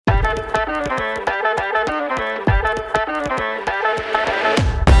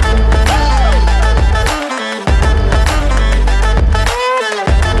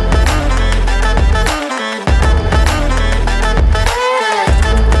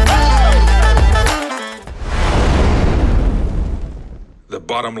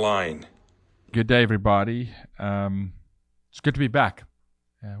bottom line. Good day, everybody. It's good to be back.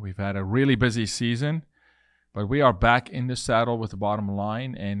 We've had a really busy season, but we are back in the saddle with the bottom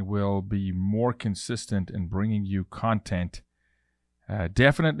line, and we'll be more consistent in bringing you content,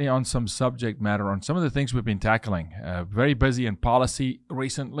 definitely on some subject matter, on some of the things we've been tackling. Very busy in policy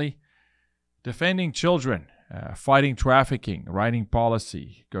recently, defending children, fighting trafficking, writing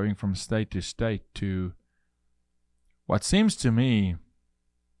policy, going from state to state to what seems to me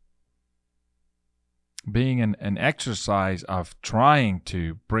being an exercise of trying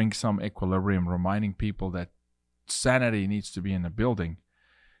to bring some equilibrium, reminding people that sanity needs to be in the building.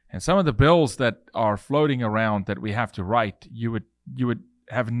 And some of the bills that are floating around that we have to write, you would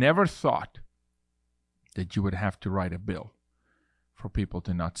have never thought that you would have to write a bill for people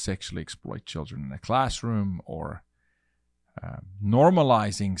to not sexually exploit children in a classroom, or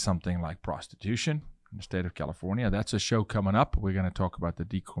normalizing something like prostitution in the state of California. That's a show coming up. We're going to talk about the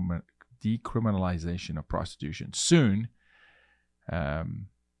decriminalization of prostitution soon.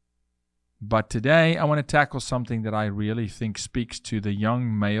 But today I want to tackle something that I really think speaks to the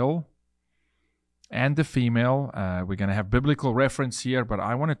young male and the female. We're going to have biblical reference here, but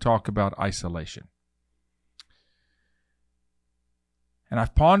I want to talk about isolation. And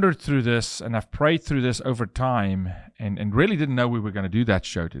I've pondered through this, and I've prayed through this over time, and really didn't know we were going to do that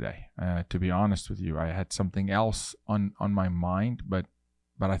show today. To be honest with you, I had something else on my mind, but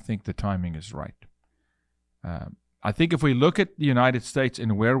I think the timing is right. I think if we look at the United States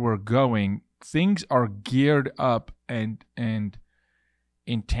and where we're going, things are geared up and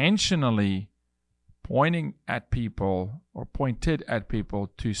intentionally pointed at people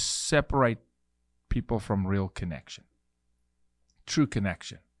to separate people from real connection. True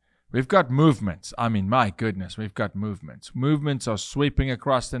connection. We've got movements. I mean, my goodness, we've got movements. Movements are sweeping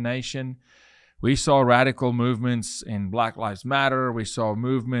across the nation. We saw radical movements in Black Lives Matter. We saw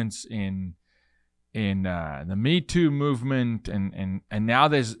movements in the Me Too movement, and now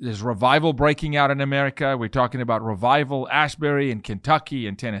there's revival breaking out in America. We're talking about revival, Ashbury and Kentucky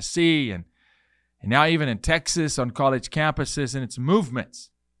and Tennessee, and now even in Texas on college campuses, and it's movements.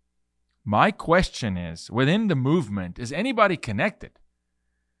 My question is, within the movement, is anybody connected?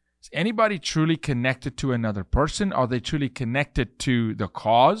 Is anybody truly connected to another person? Are they truly connected to the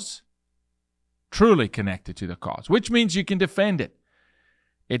cause? Truly connected to the cause, which means you can defend it.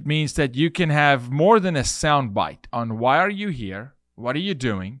 It means that you can have more than a soundbite on why are you here? What are you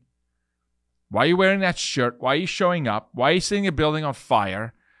doing? Why are you wearing that shirt? Why are you showing up? Why are you setting a building on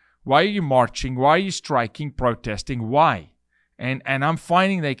fire? Why are you marching? Why are you striking, protesting? Why? And I'm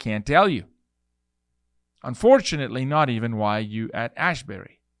finding they can't tell you. Unfortunately, not even why you at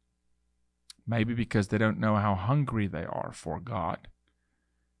Ashbury. Maybe because they don't know how hungry they are for God.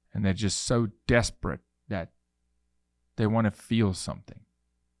 And they're just so desperate that they want to feel something.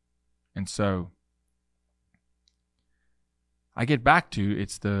 And so I get back to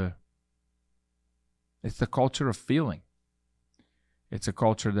it's the culture of feeling. It's a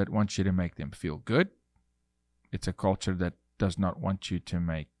culture that wants you to make them feel good. It's a culture that does not want you to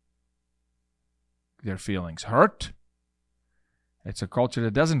make their feelings hurt. It's a culture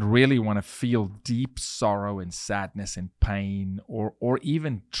that doesn't really want to feel deep sorrow and sadness and pain, or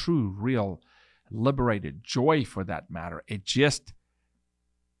even true, real, liberated joy for that matter. It just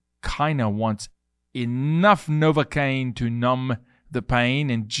kind of wants enough Novocaine to numb the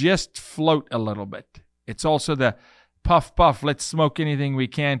pain and just float a little bit. It's also the puff, puff, let's smoke anything we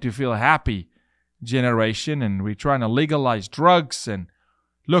can to feel happy generation, and we're trying to legalize drugs. And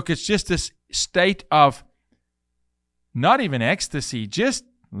look, it's just this state of not even ecstasy, just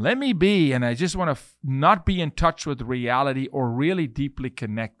let me be, and I just want to not be in touch with reality or really deeply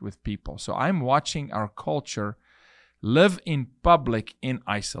connect with people. So I'm watching our culture live in public in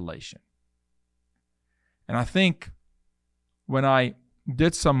isolation. And I think when I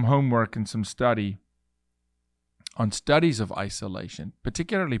did some homework and some study on studies of isolation,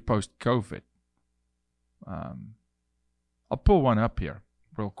 particularly post-COVID, I'll pull one up here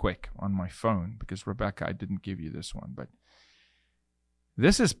real quick on my phone because, Rebecca, I didn't give you this one, but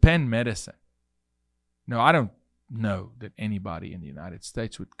this is Penn Medicine. No, I don't know that anybody in the United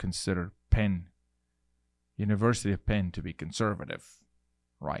States would consider University of Penn to be conservative,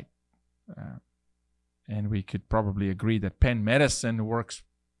 right? And we could probably agree that Penn Medicine works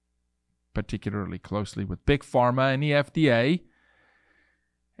particularly closely with Big Pharma and the FDA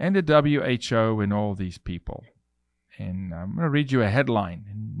and the WHO and all these people. And I'm going to read you a headline.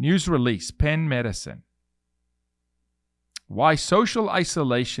 News release, Penn Medicine. Why social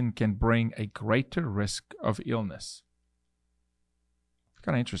isolation can bring a greater risk of illness. It's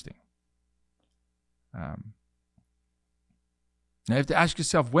kind of interesting. Now you have to ask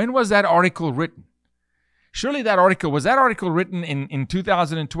yourself, when was that article written? Surely that article written in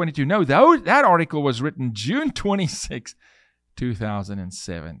 2022? No, that article was written June 26,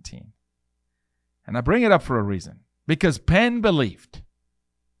 2017. And I bring it up for a reason. Because Penn believed,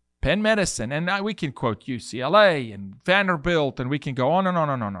 Penn Medicine, and we can quote UCLA and Vanderbilt, and we can go on and on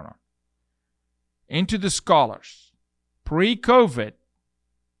and on and on. Into the scholars, pre-COVID,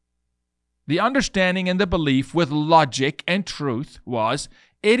 the understanding and the belief with logic and truth was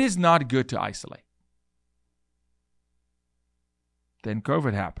it is not good to isolate. Then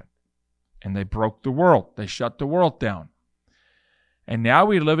COVID happened, and they broke the world. They shut the world down. And now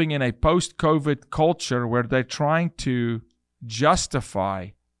we're living in a post-COVID culture where they're trying to justify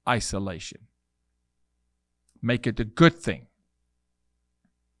isolation. Make it a good thing.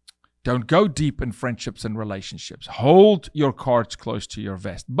 Don't go deep in friendships and relationships. Hold your cards close to your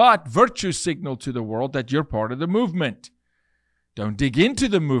vest. But virtue signal to the world that you're part of the movement. Don't dig into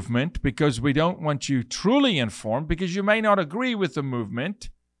the movement because we don't want you truly informed, because you may not agree with the movement.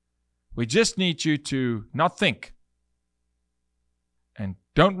 We just need you to not think. And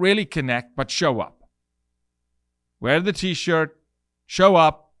don't really connect, but show up. Wear the t-shirt, show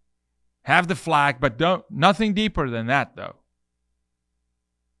up, have the flag, but nothing deeper than that, though.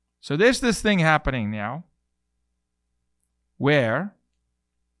 So there's this thing happening now where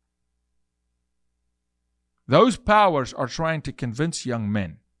those powers are trying to convince young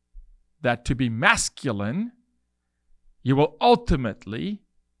men that to be masculine, you will ultimately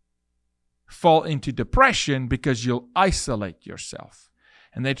fall into depression because you'll isolate yourself.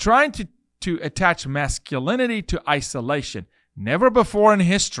 And they're trying to attach masculinity to isolation. Never before in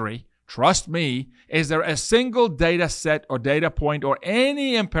history, trust me, is there a single data set or data point or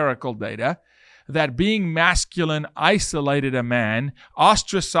any empirical data that being masculine isolated a man,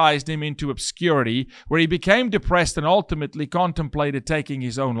 ostracized him into obscurity, where he became depressed and ultimately contemplated taking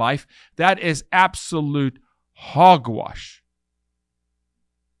his own life. That is absolute hogwash.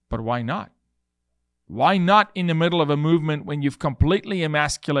 But why not? Why not in the middle of a movement when you've completely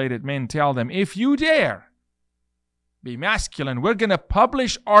emasculated men tell them, if you dare be masculine, we're going to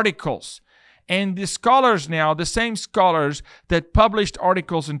publish articles. And the scholars now, the same scholars that published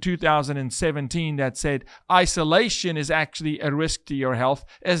articles in 2017 that said isolation is actually a risk to your health,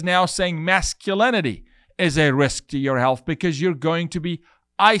 is now saying masculinity is a risk to your health because you're going to be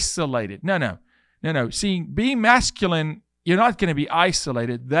isolated. No. See, being masculine, you're not going to be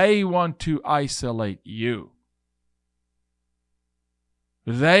isolated. They want to isolate you.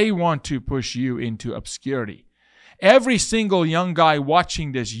 They want to push you into obscurity. Every single young guy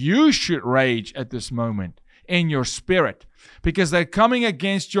watching this, you should rage at this moment in your spirit, because they're coming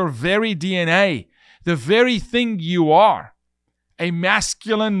against your very DNA, the very thing you are, a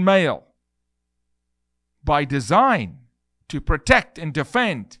masculine male by design, to protect and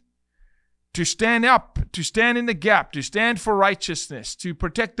defend, to stand up, to stand in the gap, to stand for righteousness, to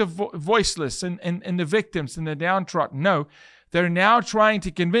protect the voiceless and the victims and the downtrodden. No. They're now trying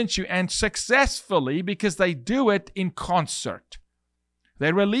to convince you, and successfully, because they do it in concert.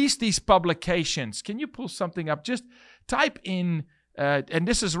 They release these publications. Can you pull something up? Just type in, and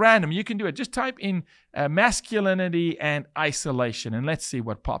this is random, you can do it. Just type in masculinity and isolation, and let's see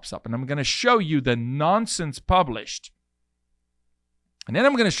what pops up. And I'm going to show you the nonsense published. And then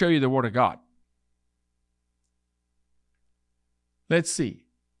I'm going to show you the Word of God. Let's see.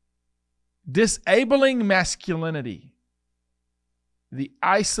 Disabling masculinity. The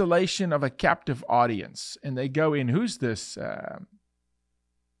isolation of a captive audience. And they go in, who's this?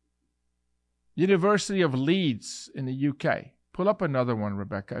 University of Leeds in the UK. Pull up another one,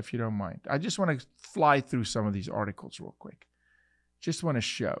 Rebecca, if you don't mind. I just want to fly through some of these articles real quick. Just want to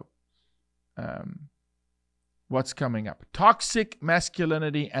show what's coming up. Toxic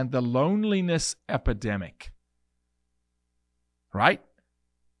masculinity and the loneliness epidemic. Right?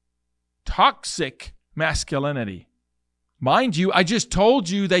 Toxic masculinity. Mind you, I just told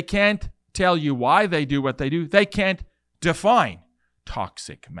you they can't tell you why they do what they do. They can't define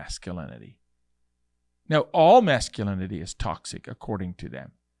toxic masculinity. Now, all masculinity is toxic according to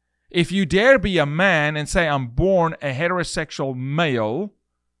them. If you dare be a man and say, I'm born a heterosexual male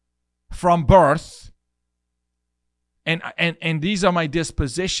from birth, and these are my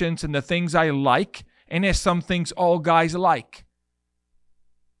dispositions and the things I like, and there's some things all guys like,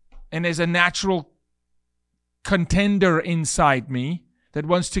 and there's a natural contender inside me that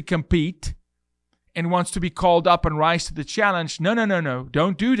wants to compete and wants to be called up and rise to the challenge. No.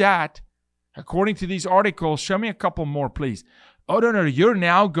 Don't do that. According to these articles, show me a couple more, please. Oh, no. You're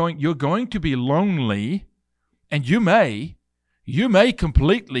going to be lonely, and you may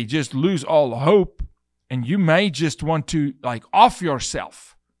completely just lose all hope And you may just want to off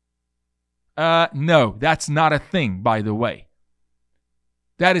yourself. No, that's not a thing, by the way.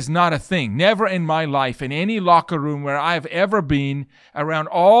 That is not a thing. Never in my life, in any locker room where I've ever been, around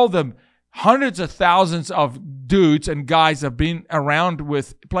all the hundreds of thousands of dudes and guys I've been around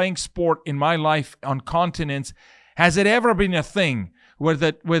with playing sport in my life on continents, has it ever been a thing where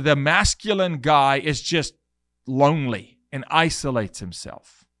the masculine guy is just lonely and isolates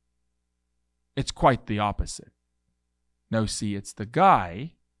himself? It's quite the opposite. No, see, it's the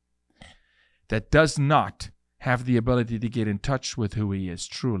guy that does not have the ability to get in touch with who he is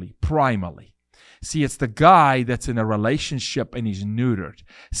truly, primally. See, it's the guy that's in a relationship and he's neutered.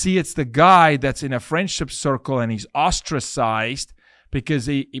 See, it's the guy that's in a friendship circle and he's ostracized because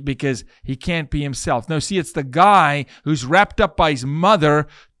he can't be himself. No, see, it's the guy who's wrapped up by his mother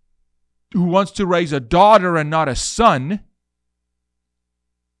who wants to raise a daughter and not a son.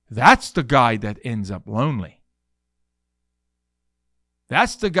 That's the guy that ends up lonely.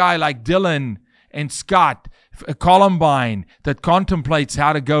 That's the guy like Dylan and Scott, Columbine, that contemplates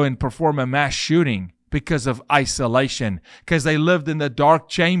how to go and perform a mass shooting because of isolation, because they lived in the dark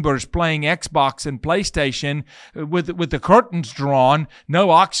chambers playing Xbox and PlayStation with the curtains drawn, no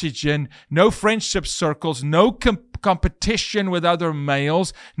oxygen, no friendship circles, no competition with other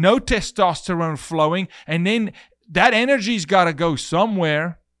males, no testosterone flowing, and then that energy's got to go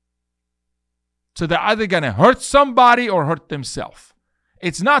somewhere. So they're either going to hurt somebody or hurt themselves.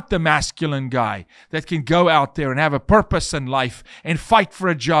 It's not the masculine guy that can go out there and have a purpose in life and fight for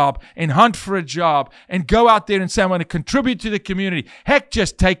a job and hunt for a job and go out there and say, I'm going to contribute to the community. Heck,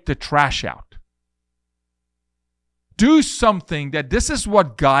 just take the trash out. Do something this is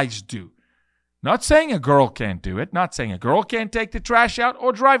what guys do. Not saying a girl can't do it. Not saying a girl can't take the trash out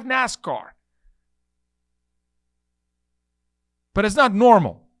or drive NASCAR. But it's not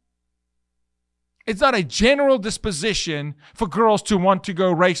normal. It's not a general disposition for girls to want to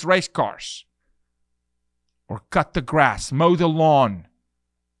go race cars or cut the grass, mow the lawn,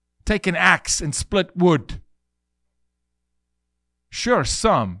 take an axe and split wood. Sure,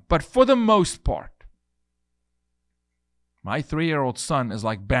 some, but for the most part, my 3-year-old son is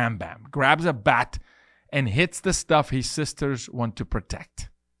like Bam Bam, grabs a bat and hits the stuff his sisters want to protect.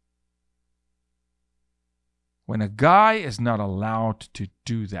 When a guy is not allowed to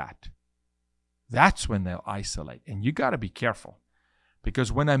do that, that's when they'll isolate. And you got to be careful. Because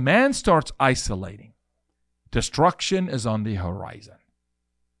when a man starts isolating, destruction is on the horizon.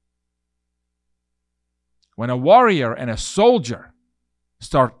 When a warrior and a soldier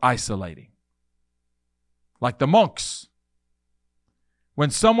start isolating, like the monks, when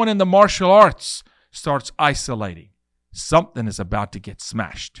someone in the martial arts starts isolating, something is about to get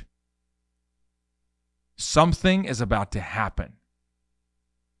smashed. Something is about to happen.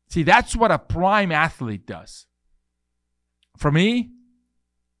 See, that's what a prime athlete does. For me,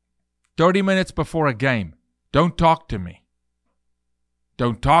 30 minutes before a game, don't talk to me.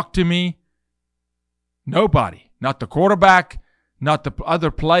 Don't talk to me. Nobody. Not the quarterback, not the other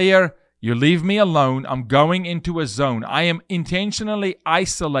player. You leave me alone. I'm going into a zone. I am intentionally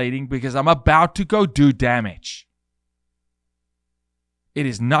isolating because I'm about to go do damage. It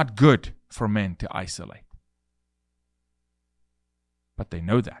is not good for men to isolate. But they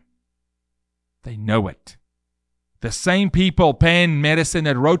know that. They know it. The same people, Penn Medicine,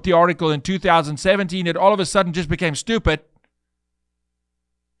 that wrote the article in 2017 that all of a sudden just became stupid.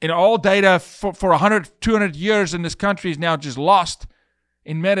 And all data for 100, 200 years in this country is now just lost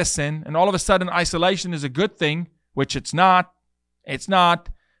in medicine. And all of a sudden isolation is a good thing, which it's not. It's not.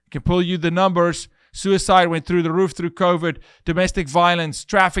 I can pull you the numbers. Suicide went through the roof through COVID. Domestic violence,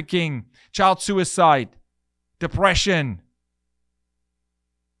 trafficking, child suicide, depression.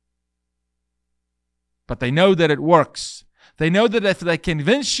 But they know that it works. They know that if they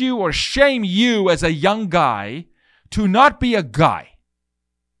convince you or shame you as a young guy to not be a guy,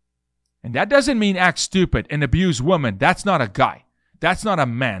 and that doesn't mean act stupid and abuse women. That's not a guy. That's not a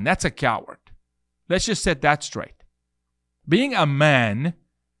man. That's a coward. Let's just set that straight. Being a man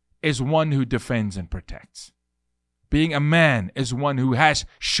is one who defends and protects. Being a man is one who has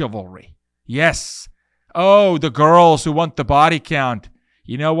chivalry. Yes. Oh, the girls who want the body count.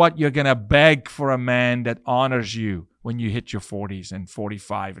 You know what? You're going to beg for a man that honors you when you hit your 40s and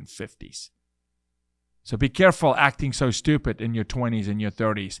 45 and 50s. So be careful acting so stupid in your 20s and your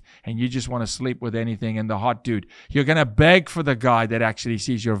 30s and you just want to sleep with anything and the hot dude. You're going to beg for the guy that actually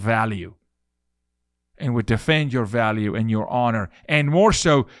sees your value and would defend your value and your honor, and more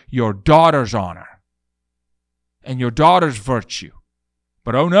so your daughter's honor and your daughter's virtue.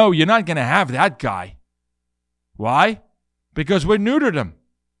 But oh no, you're not going to have that guy. Why? Because we neutered them.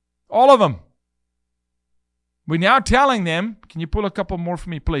 All of them. We're now telling them, can you pull a couple more for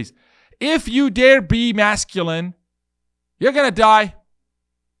me, please? If you dare be masculine, you're going to die.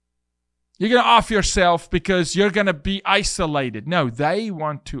 You're going to off yourself because you're going to be isolated. No, they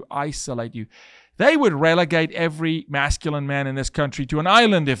want to isolate you. They would relegate every masculine man in this country to an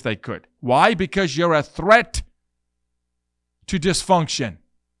island if they could. Why? Because you're a threat to dysfunction.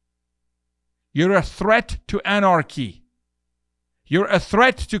 You're a threat to anarchy. You're a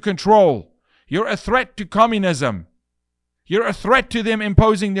threat to control. You're a threat to communism. You're a threat to them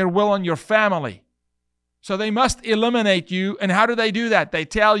imposing their will on your family. So they must eliminate you. And how do they do that? They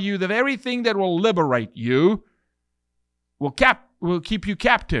tell you the very thing that will liberate you will keep you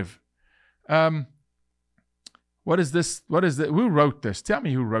captive. What is this? Who wrote this? Tell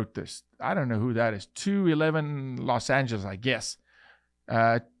me who wrote this. I don't know who that is. 211 Los Angeles, I guess.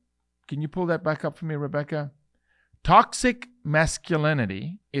 Can you pull that back up for me, Rebecca? Toxic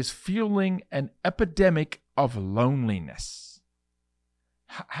masculinity is fueling an epidemic of loneliness.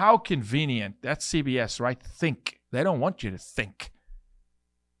 How convenient. That's CBS, right? Think. They don't want you to think.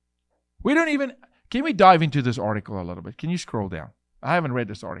 Can we dive into this article a little bit? Can you scroll down? I haven't read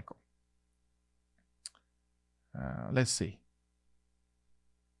this article. Let's see.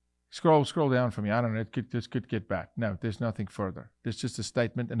 Scroll down for me. I don't know. This could get bad. No, there's nothing further. There's just a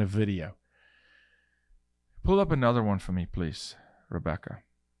statement and a video. Pull up another one for me, please, Rebecca.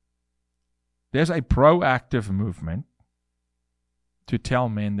 There's a proactive movement to tell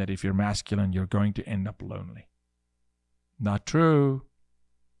men that if you're masculine, you're going to end up lonely. Not true.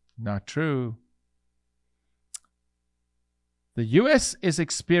 Not true. The U.S. is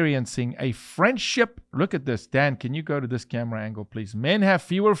experiencing a friendship. Look at this. Dan, can you go to this camera angle, please? Men have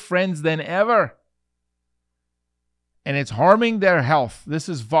fewer friends than ever. And it's harming their health. This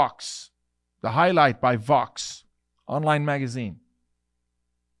is Vox. The highlight by Vox, online magazine.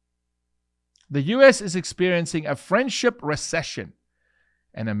 The U.S. is experiencing a friendship recession,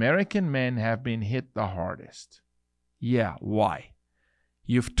 and American men have been hit the hardest. Yeah, why?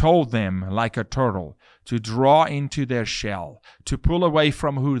 You've told them, like a turtle, to draw into their shell, to pull away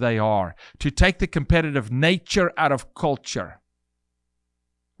from who they are, to take the competitive nature out of culture.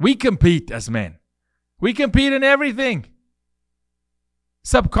 We compete as men. We compete in everything.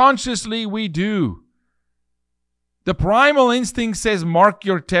 Subconsciously, we do. The primal instinct says, mark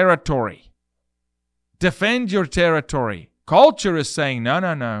your territory. Defend your territory. Culture is saying, no.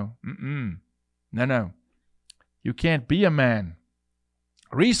 No. You can't be a man.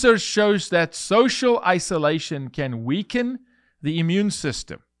 Research shows that social isolation can weaken the immune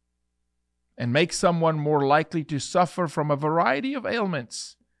system and make someone more likely to suffer from a variety of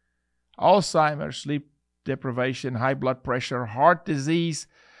ailments. Alzheimer's, sleep deprivation, high blood pressure, heart disease,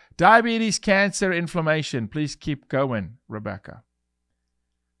 diabetes, cancer, inflammation. Please keep going, Rebecca.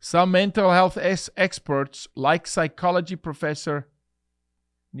 Some mental health experts, like psychology professor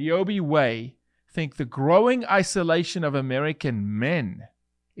Niobe Way, think the growing isolation of American men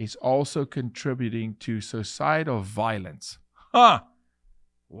is also contributing to societal violence.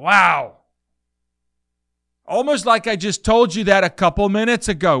 Wow. Almost like I just told you that a couple minutes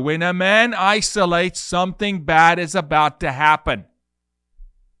ago. When a man isolates, something bad is about to happen.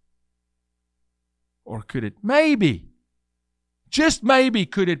 Or could it maybe, just maybe,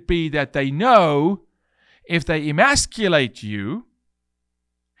 could it be that they know if they emasculate you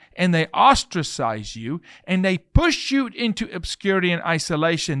and they ostracize you and they push you into obscurity and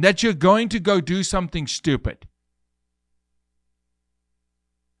isolation, that you're going to go do something stupid?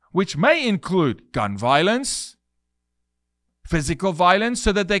 Which may include gun violence, physical violence,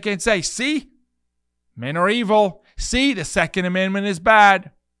 so that they can say, see, men are evil. See, the Second Amendment is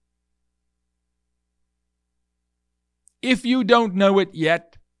bad. If you don't know it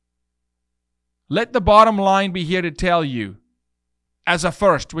yet, let the bottom line be here to tell you, as a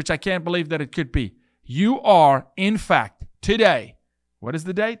first, which I can't believe that it could be, you are, in fact, today, what is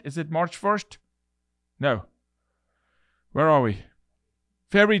the date? Is it March 1st? No. Where are we?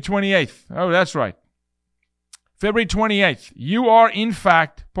 February 28th. Oh, that's right. February 28th. You are, in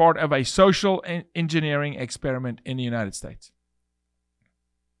fact, part of a social engineering experiment in the United States.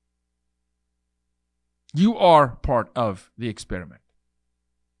 You are part of the experiment.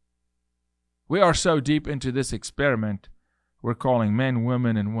 We are so deep into this experiment, we're calling men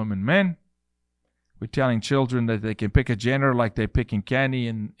women and women men. We're telling children that they can pick a gender like they're picking candy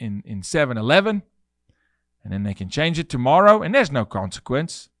in 7-Eleven. And then they can change it tomorrow, and there's no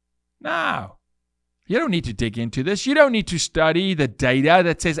consequence. No. You don't need to dig into this. You don't need to study the data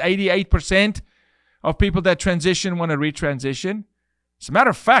that says 88% of people that transition want to retransition. As a matter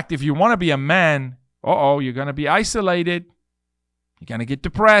of fact, if you want to be a man, you're going to be isolated. You're going to get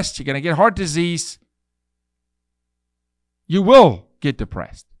depressed. You're going to get heart disease. You will get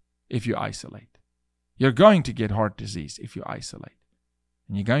depressed if you isolate. You're going to get heart disease if you isolate.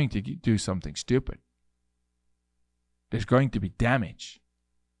 And you're going to do something stupid. There's going to be damage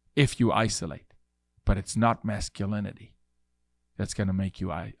if you isolate. But it's not masculinity that's going to make you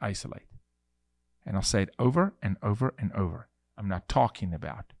isolate. And I'll say it over and over and over. I'm not talking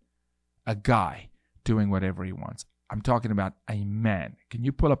about a guy doing whatever he wants. I'm talking about a man. Can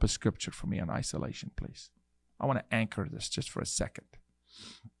you pull up a scripture for me on isolation, please? I want to anchor this just for a second.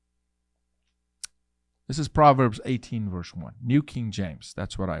 This is Proverbs 18, verse 1. New King James.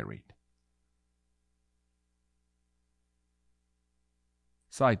 That's what I read.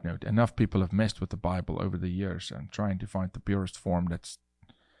 Side note, enough people have messed with the Bible over the years and trying to find the purest form that's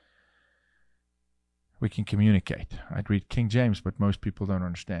we can communicate. I'd read King James, but most people don't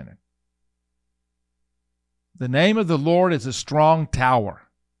understand it. The name of the Lord is a strong tower.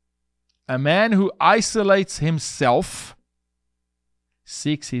 A man who isolates himself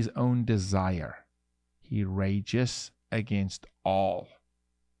seeks his own desire. He rages against all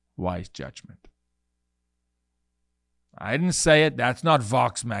wise judgment. I didn't say it. That's not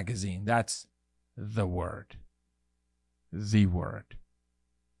Vox magazine. That's the word. The word.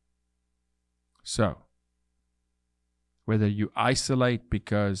 So, whether you isolate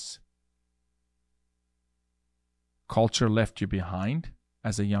because culture left you behind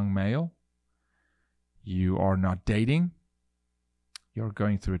as a young male, you are not dating, you're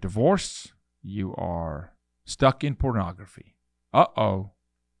going through a divorce, you are stuck in pornography. Uh-oh.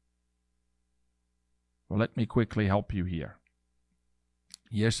 Well, let me quickly help you here.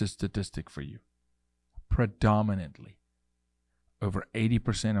 Here's a statistic for you. Predominantly, over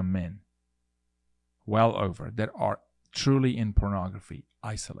 80% of men, well over, that are truly in pornography,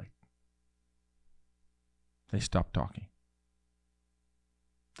 isolate. They stop talking.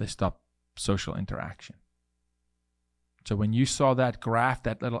 They stop social interaction. So when you saw that graph,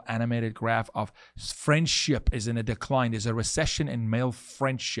 that little animated graph of friendship is in a decline, there's a recession in male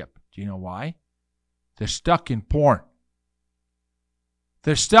friendship. Do you know why? They're stuck in porn.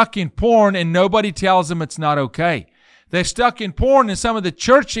 They're stuck in porn and nobody tells them it's not okay. They're stuck in porn and some of the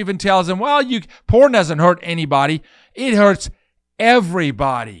church even tells them, well, porn doesn't hurt anybody. It hurts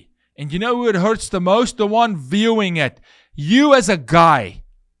everybody. And you know who it hurts the most? The one viewing it. You as a guy,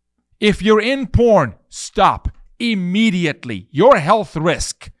 if you're in porn, stop immediately. Your health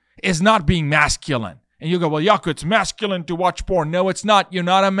risk is not being masculine. And you go, well, Jaco, it's masculine to watch porn. No, it's not. You're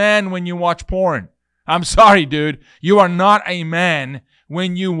not a man when you watch porn. I'm sorry, dude. You are not a man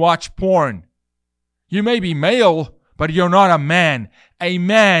when you watch porn. You may be male, but you're not a man. A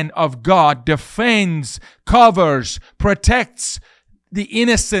man of God defends, covers, protects the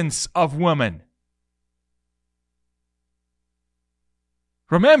innocence of women.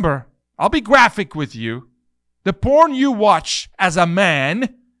 Remember, I'll be graphic with you. The porn you watch as a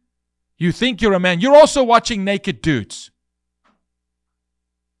man, you think you're a man. You're also watching naked dudes.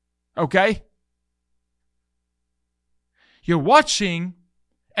 Okay? You're watching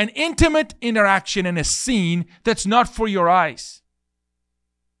an intimate interaction in a scene that's not for your eyes.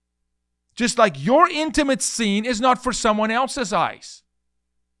 Just like your intimate scene is not for someone else's eyes.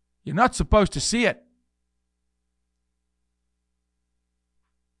 You're not supposed to see it.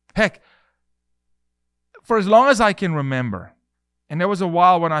 Heck, for as long as I can remember, and there was a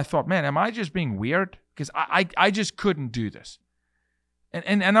while when I thought, man, am I just being weird? Because I just couldn't do this.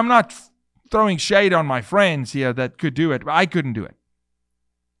 And I'm not throwing shade on my friends here that could do it, but I couldn't do it.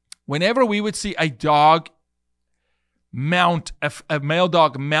 Whenever we would see a dog mount, a male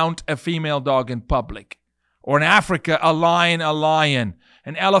dog mount a female dog in public, or in Africa, a lion,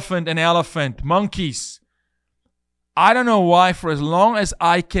 an elephant, monkeys, I don't know why, for as long as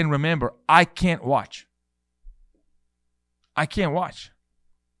I can remember, I can't watch. I can't watch.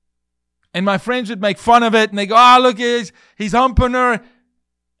 And my friends would make fun of it, and they go, oh, look, he's humping her.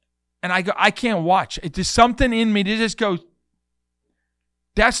 And I go, I can't watch. It's just something in me that just goes,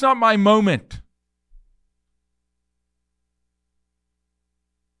 that's not my moment.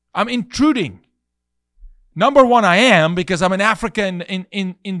 I'm intruding. Number one, I am, because I'm in Africa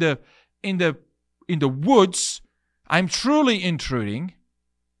in the woods. I'm truly intruding.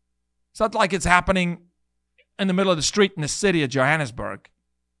 It's not like it's happening in the middle of the street in the city of Johannesburg.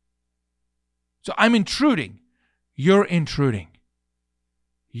 So I'm intruding. You're intruding.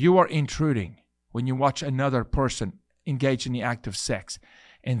 You are intruding when you watch another person engage in the act of sex.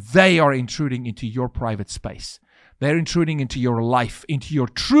 And they are intruding into your private space. They're intruding into your life, into your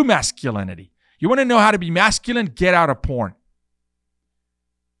true masculinity. You want to know how to be masculine? Get out of porn.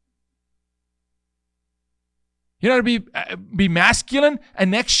 You know how to be masculine? And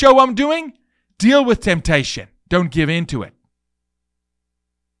next show I'm doing, deal with temptation. Don't give in to it.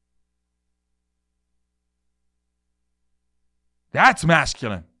 That's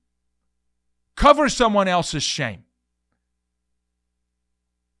masculine. Cover someone else's shame.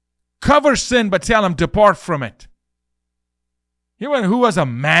 Cover sin, but tell him, depart from it. You know who was a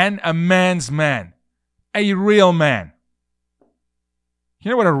man? A man's man. A real man.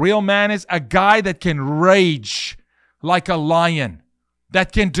 You know what a real man is? A guy that can rage like a lion,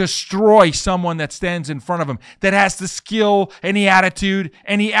 that can destroy someone that stands in front of him, that has the skill and the attitude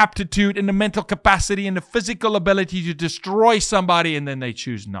and the aptitude and the mental capacity and the physical ability to destroy somebody, and then they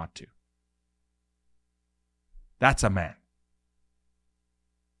choose not to. That's a man.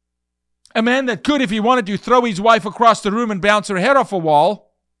 A man that could, if he wanted to, throw his wife across the room and bounce her head off a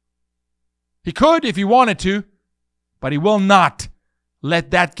wall. He could if he wanted to, but he will not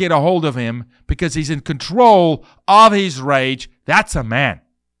let that get a hold of him because he's in control of his rage. That's a man,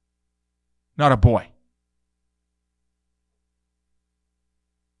 not a boy.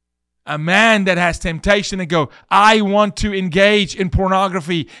 A man that has temptation to go, I want to engage in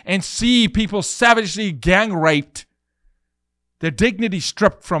pornography and see people savagely gang raped, their dignity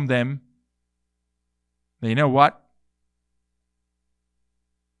stripped from them. Now, you know what?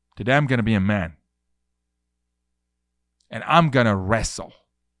 Today I'm going to be a man. And I'm going to wrestle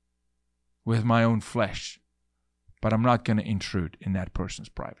with my own flesh. But I'm not going to intrude in that person's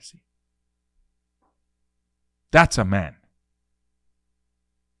privacy. That's a man.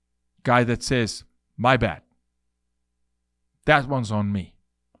 Guy that says, my bad. That one's on me.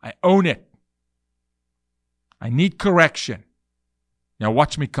 I own it. I need correction. Now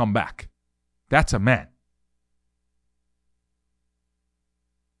watch me come back. That's a man.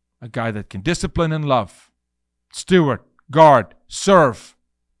 A guy that can discipline and love, steward, guard, serve.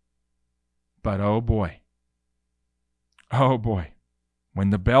 But oh boy,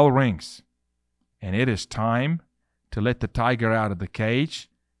 when the bell rings and it is time to let the tiger out of the cage,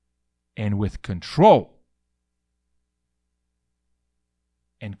 and with control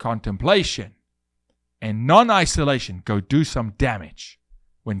and contemplation and non-isolation, go do some damage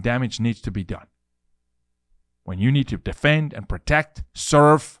when damage needs to be done. When you need to defend and protect,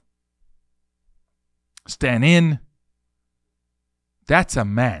 serve, stand in, that's a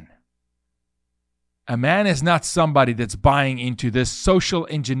man. A man is not somebody that's buying into this social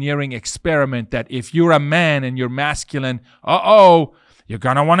engineering experiment that if you're a man and you're masculine, you're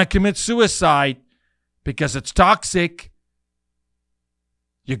going to want to commit suicide because it's toxic.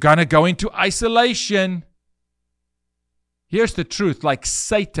 You're going to go into isolation. Here's the truth, like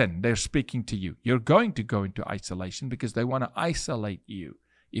Satan, they're speaking to you. You're going to go into isolation because they want to isolate you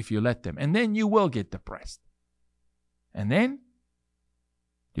if you let them. And then you will get depressed. And then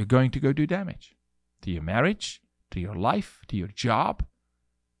you're going to go do damage to your marriage, to your life, to your job,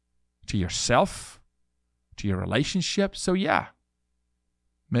 to yourself, to your relationship. So yeah,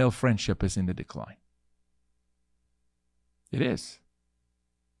 male friendship is in the decline. It is.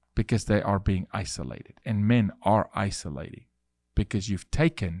 Because they are being isolated. And men are isolating because you've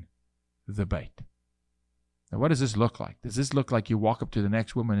taken the bait. Now, what does this look like? Does this look like you walk up to the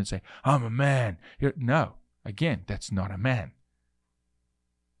next woman and say, I'm a man? No. Again, that's not a man.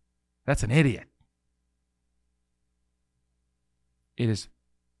 That's an idiot. It is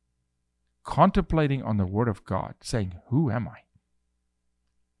contemplating on the Word of God, saying, who am I?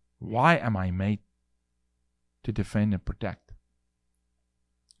 Why am I made to defend and protect?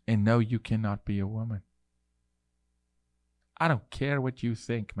 And no, you cannot be a woman. I don't care what you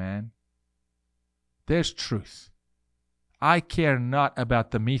think, man. There's truth. I care not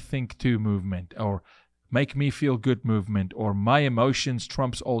about the me think too movement or make me feel good movement or my emotions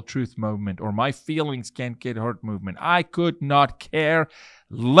trumps all truth movement or my feelings can't get hurt movement. I could not care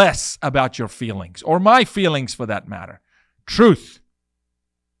less about your feelings or my feelings for that matter. Truth.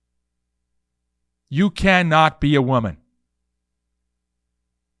 You cannot be a woman.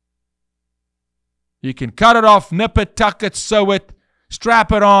 You can cut it off, nip it, tuck it, sew it,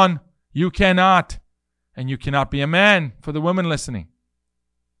 strap it on. You cannot. And you cannot be a man for the women listening.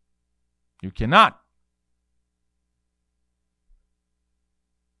 You cannot.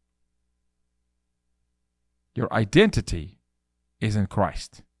 Your identity is in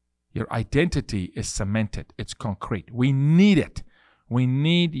Christ. Your identity is cemented. It's concrete. We need it. We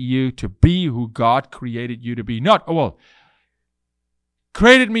need you to be who God created you to be. Not,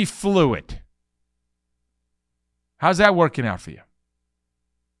 created me fluid. How's that working out for you?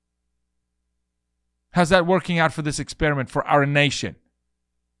 How's that working out for this experiment for our nation?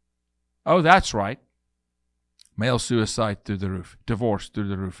 Oh, that's right. Male suicide through the roof. Divorce through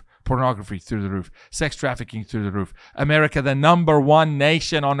the roof. Pornography through the roof. Sex trafficking through the roof. America, the number one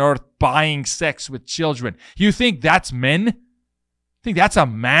nation on earth buying sex with children. You think that's men? Think that's a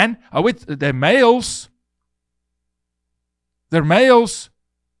man? Oh, it's the males. They're males.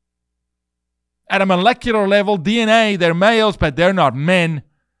 At a molecular level, DNA, they're males, but they're not men.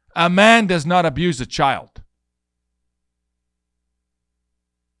 A man does not abuse a child.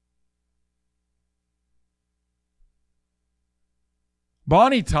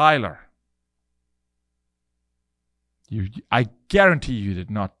 Bonnie Tyler. I guarantee you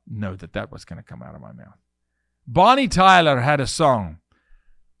did not know that was going to come out of my mouth. Bonnie Tyler had a song,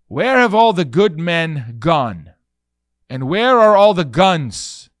 "Where have all the good men gone? And where are all the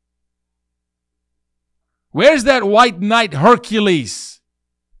guns? Where's that white knight Hercules?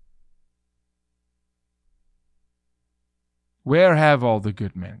 Where have all the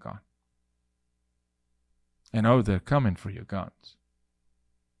good men gone? And oh, they're coming for your guns."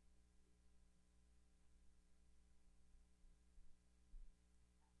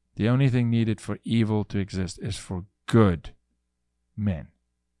 The only thing needed for evil to exist is for good men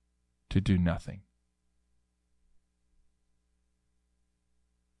to do nothing.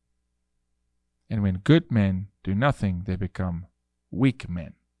 And when good men do nothing, they become weak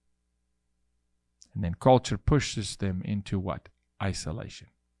men. And then culture pushes them into what? Isolation.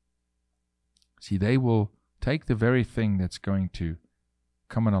 See, they will take the very thing that's going to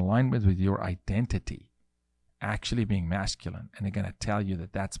come in alignment with your identity, actually being masculine, and they're going to tell you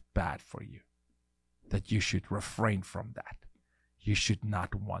that that's bad for you, that you should refrain from that. You should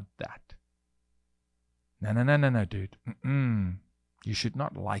not want that. No, dude. You should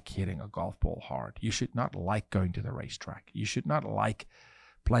not like hitting a golf ball hard. You should not like going to the racetrack. You should not like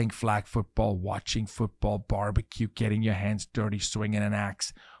playing flag football, watching football, barbecue, getting your hands dirty, swinging an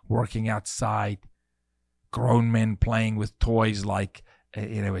axe, working outside, grown men playing with toys like a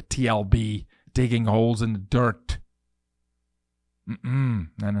TLB, digging holes in the dirt. No.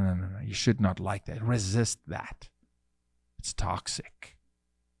 You should not like that. Resist that. It's toxic.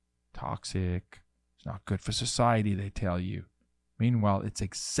 It's not good for society, they tell you. Meanwhile, it's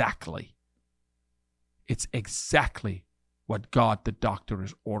exactly what God the doctor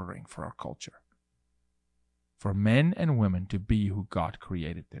is ordering for our culture. For men and women to be who God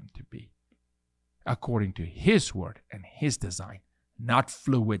created them to be, according to His word and His design, not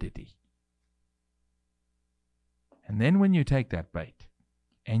fluidity. And then when you take that bait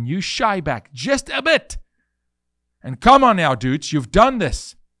and you shy back just a bit, and come on now, dudes, you've done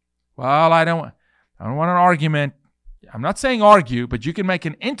this. Well, I don't want an argument. I'm not saying argue, but you can make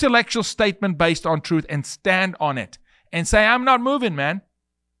an intellectual statement based on truth and stand on it and say, I'm not moving, man.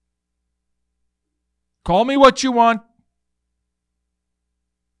 Call me what you want,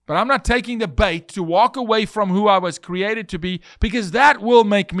 but I'm not taking the bait to walk away from who I was created to be, because that will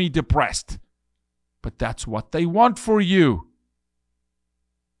make me depressed. But that's what they want for you.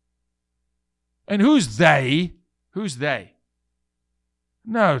 And who's they? Who's they?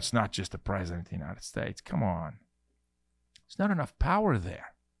 No, it's not just the President of the United States. Come on. There's not enough power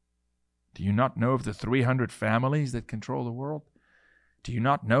there. Do you not know of the 300 families that control the world? Do you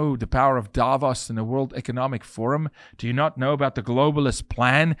not know the power of Davos and the World Economic Forum? Do you not know about the globalist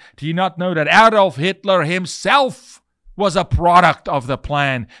plan? Do you not know that Adolf Hitler himself was a product of the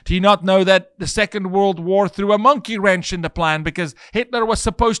plan? Do you not know that the Second World War threw a monkey wrench in the plan because Hitler was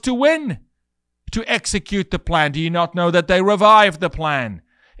supposed to win to execute the plan? Do you not know that they revived the plan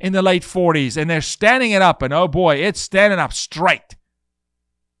in the late 40s and they're standing it up, and oh boy, it's standing up straight.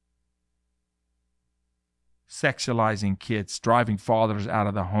 Sexualizing kids, driving fathers out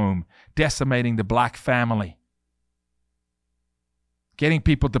of the home, decimating the black family, getting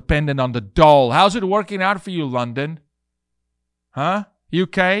people dependent on the dole. How's it working out for you, London? Huh?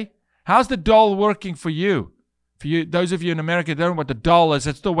 UK? How's the dole working for you? For you, those of you in America don't know what the dole is.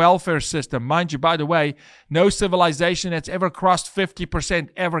 It's the welfare system. Mind you, by the way, no civilization that's ever crossed 50%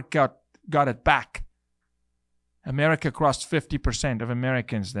 ever got it back. America crossed 50% of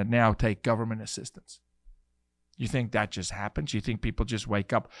Americans that now take government assistance. You think that just happens? You think people just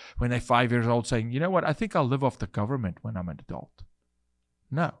wake up when they're 5 years old saying, you know what, I think I'll live off the government when I'm an adult?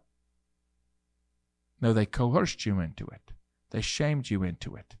 No. No, they coerced you into it. They shamed you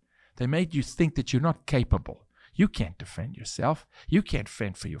into it. They made you think that you're not capable. You can't defend yourself. You can't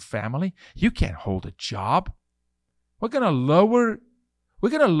fend for your family. You can't hold a job. We're going to lower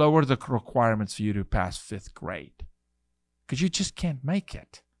the requirements for you to pass 5th grade because you just can't make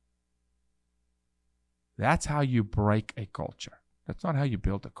it. That's how you break a culture. That's not how you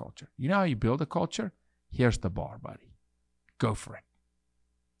build a culture. You know how you build a culture? Here's the bar, buddy. Go for it.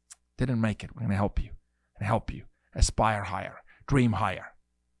 Didn't make it. We're going to help you. And help you. Aspire higher. Dream higher.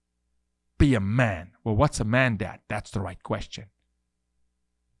 Be a man. Well, what's a man, Dad? That's the right question.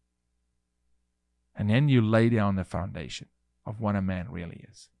 And then you lay down the foundation of what a man really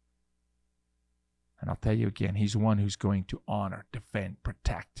is. And I'll tell you again, he's one who's going to honor, defend,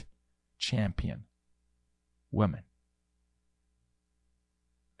 protect, champion women.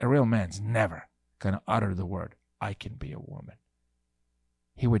 A real man's never going to utter the word, I can be a woman.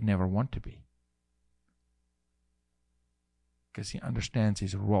 He would never want to be. Because he understands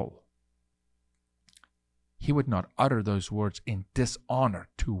his role. He would not utter those words in dishonor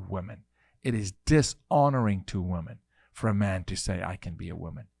to women. It is dishonoring to women for a man to say, I can be a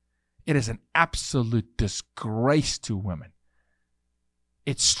woman. It is an absolute disgrace to women.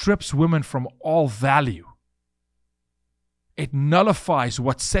 It strips women from all value. It nullifies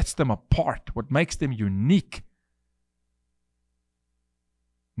what sets them apart, what makes them unique.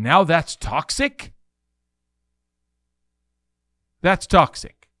 Now that's toxic? That's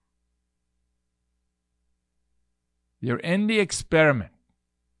toxic. You're in the experiment.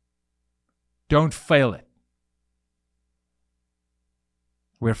 Don't fail it.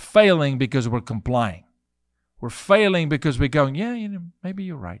 We're failing because we're complying. We're failing because we're going, yeah, maybe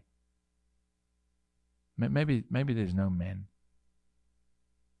you're right. Maybe there's no men.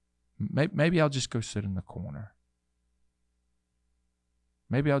 Maybe I'll just go sit in the corner.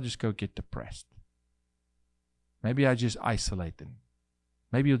 Maybe I'll just go get depressed. Maybe I just isolate them.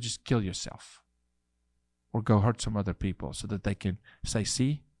 Maybe you'll just kill yourself. Or go hurt some other people so that they can say,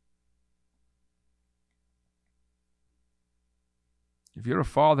 see? If you're a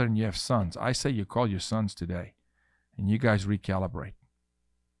father and you have sons, I say you call your sons today and you guys recalibrate.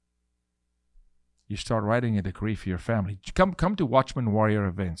 You start writing a decree for your family. Come to Watchman Warrior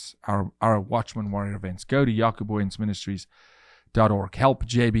events, our Watchman Warrior events. Go to yakubuinsministries.org,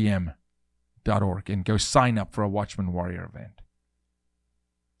 helpjbm.org, and go sign up for a Watchman Warrior event.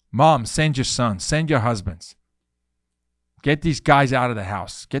 Mom, send your sons, send your husbands. Get these guys out of the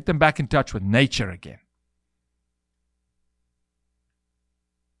house. Get them back in touch with nature again.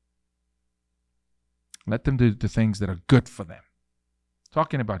 Let them do the things that are good for them.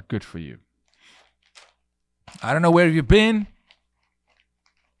 Talking about good for you. I don't know where you've been.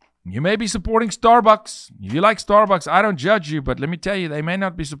 You may be supporting Starbucks. If you like Starbucks, I don't judge you, but let me tell you, they may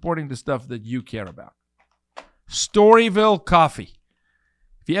not be supporting the stuff that you care about. Storyville Coffee.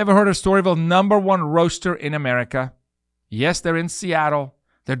 If you ever heard of Storyville, #1 roaster in America. Yes, they're in Seattle.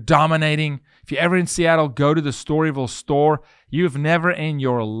 They're dominating. If you're ever in Seattle, go to the Storyville store. You've never in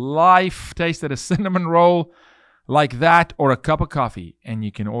your life tasted a cinnamon roll like that or a cup of coffee. And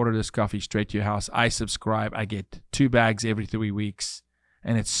you can order this coffee straight to your house. I subscribe. I get 2 bags every 3 weeks.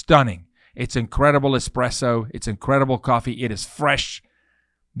 And it's stunning. It's incredible espresso. It's incredible coffee. It is fresh.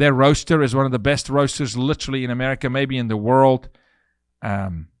 Their roaster is one of the best roasters literally in America, maybe in the world.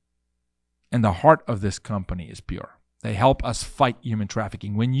 And the heart of this company is pure. They help us fight human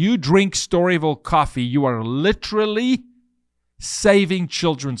trafficking. When you drink Storyville coffee, you are literally saving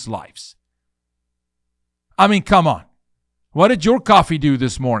children's lives. I mean, come on. What did your coffee do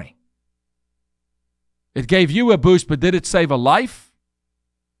this morning? It gave you a boost, but did it save a life?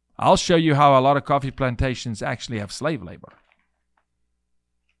 I'll show you how a lot of coffee plantations actually have slave labor.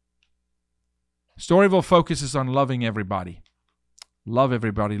 Storyville focuses on loving everybody. Love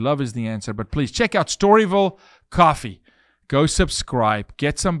everybody. Love is the answer. But please check out Storyville Coffee. Go subscribe.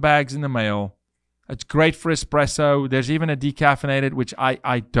 Get some bags in the mail. It's great for espresso. There's even a decaffeinated, which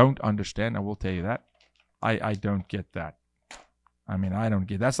I don't understand. I will tell you that. I don't get that. I mean, I don't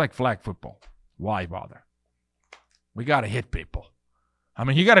get that's like flag football. Why bother? We got to hit people. I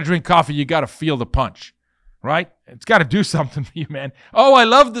mean, you got to drink coffee. You got to feel the punch, right? It's got to do something for you, man. Oh, I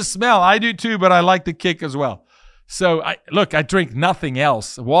love the smell. I do too, but I like the kick as well. So, I drink nothing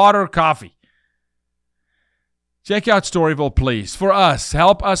else. Water, coffee. Check out Storyville, please. For us,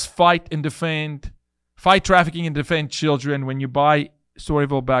 help us fight trafficking and defend children. When you buy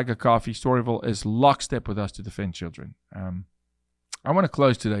Storyville bag of coffee, Storyville is lockstep with us to defend children. I want to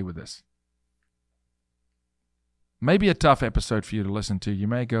close today with this. Maybe a tough episode for you to listen to. You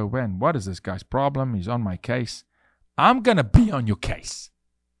may go, "Ben, what is this guy's problem? He's on my case." I'm going to be on your case.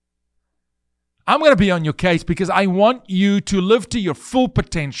 I'm going to be on your case because I want you to live to your full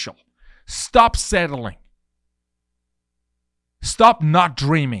potential. Stop settling. Stop not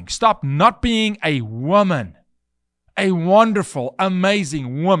dreaming. Stop not being a woman, a wonderful,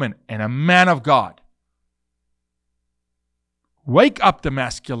 amazing woman and a man of God. Wake up the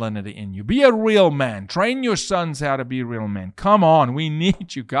masculinity in you. Be a real man. Train your sons how to be real men. Come on, we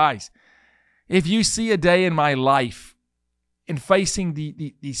need you guys. If you see a day in my life in facing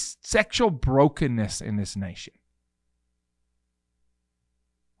the sexual brokenness in this nation,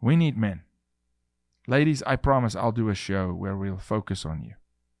 we need men. Ladies, I promise I'll do a show where we'll focus on you.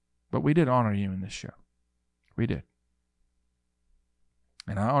 But we did honor you in this show. We did.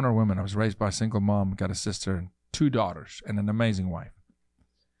 And I honor women. I was raised by a single mom, got a sister and 2 daughters, and an amazing wife.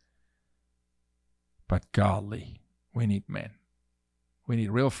 But golly, we need men. We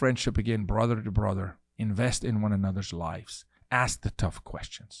need real friendship again, brother to brother. Invest in one another's lives. Ask the tough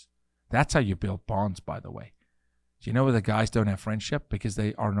questions. That's how you build bonds, by the way. Do you know why the guys don't have friendship? Because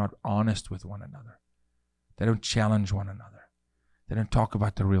they are not honest with one another. They don't challenge one another. They don't talk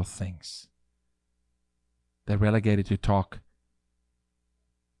about the real things. They're relegated to talk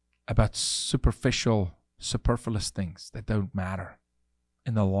about superfluous things that don't matter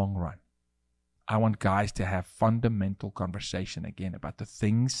in the long run. I want guys to have fundamental conversation again about the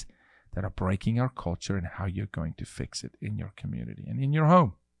things that are breaking our culture and how you're going to fix it in your community and in your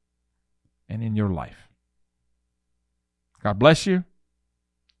home and in your life. God bless you.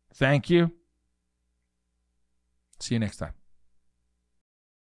 Thank you. See you next time.